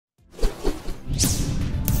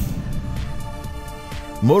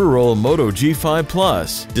Motorola Moto G5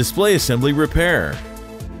 Plus display assembly repair.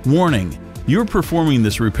 Warning: you're performing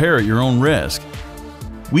this repair at your own risk.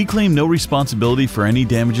 We claim no responsibility for any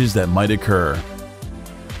damages that might occur.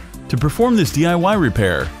 To perform this DIY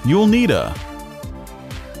repair, you will need a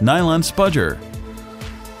nylon spudger,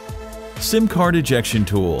 SIM card ejection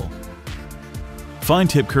tool, fine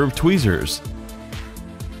tip curved tweezers,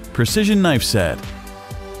 precision knife set,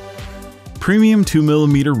 premium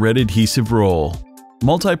 2mm red adhesive roll,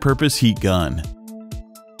 multi-purpose heat gun,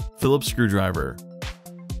 Phillips screwdriver,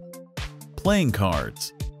 playing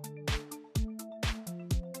cards.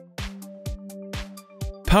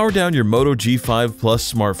 Power down your Moto G5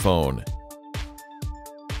 Plus smartphone.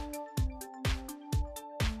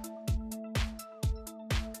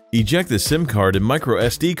 Eject the SIM card and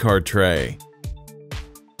MicroSD card tray.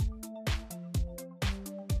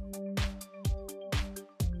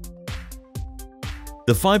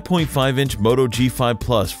 The 5.5-inch Moto G5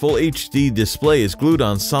 Plus Full HD display is glued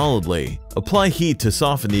on solidly. Apply heat to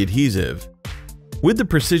soften the adhesive. With the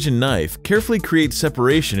precision knife, carefully create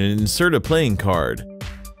separation and insert a playing card.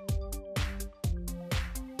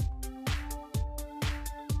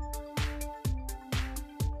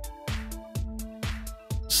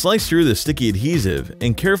 Slice through the sticky adhesive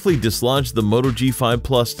and carefully dislodge the Moto G5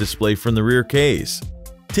 Plus display from the rear case.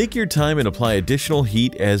 Take your time and apply additional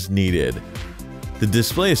heat as needed. The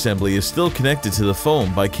display assembly is still connected to the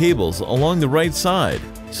phone by cables along the right side,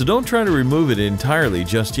 so don't try to remove it entirely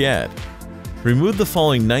just yet. Remove the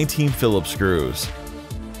following 19 Phillips screws.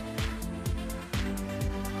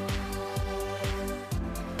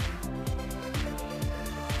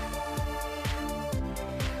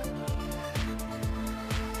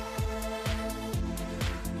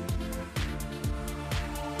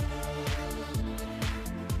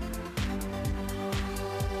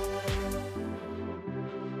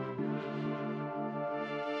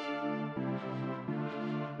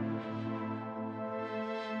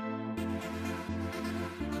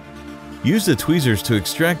 Use the tweezers to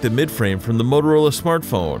extract the midframe from the Motorola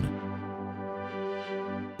smartphone.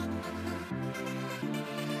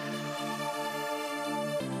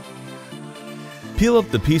 Peel up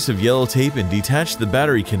the piece of yellow tape and detach the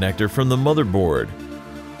battery connector from the motherboard.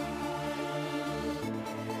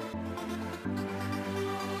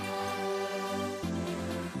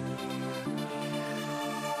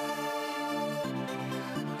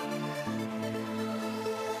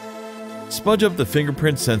 Spudge up the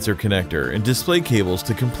fingerprint sensor connector and display cables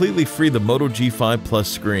to completely free the Moto G5 Plus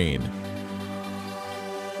screen.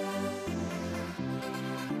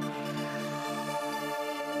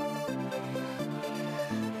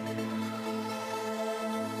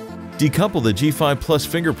 Decouple the G5 Plus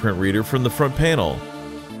fingerprint reader from the front panel.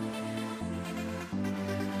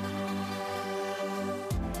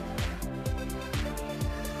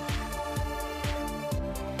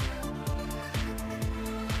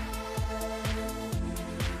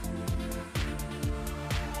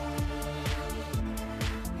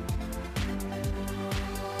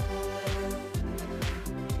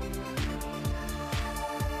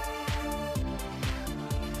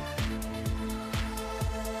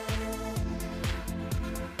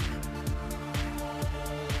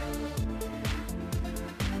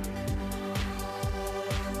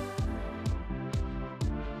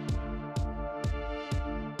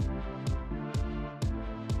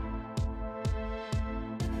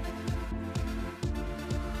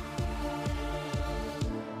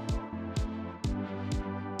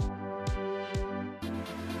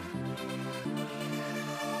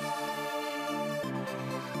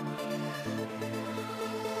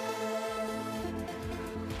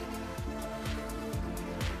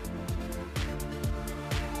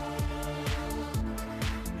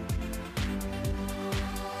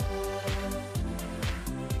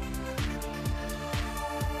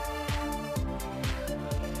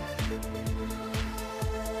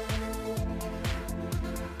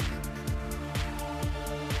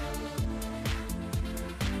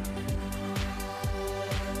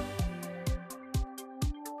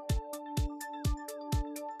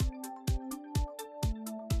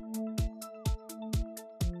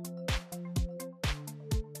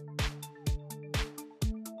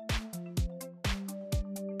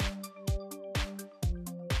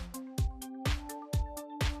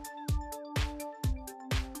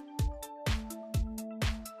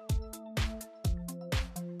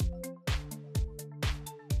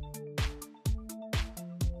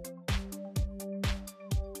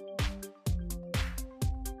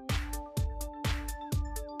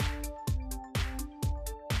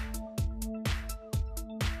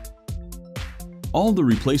 All the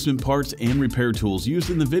replacement parts and repair tools used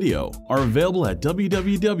in the video are available at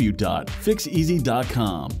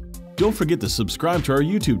www.Fixez.com. Don't forget to subscribe to our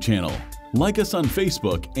YouTube channel, like us on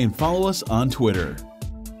Facebook, and follow us on Twitter.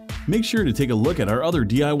 Make sure to take a look at our other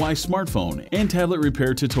DIY smartphone and tablet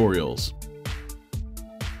repair tutorials.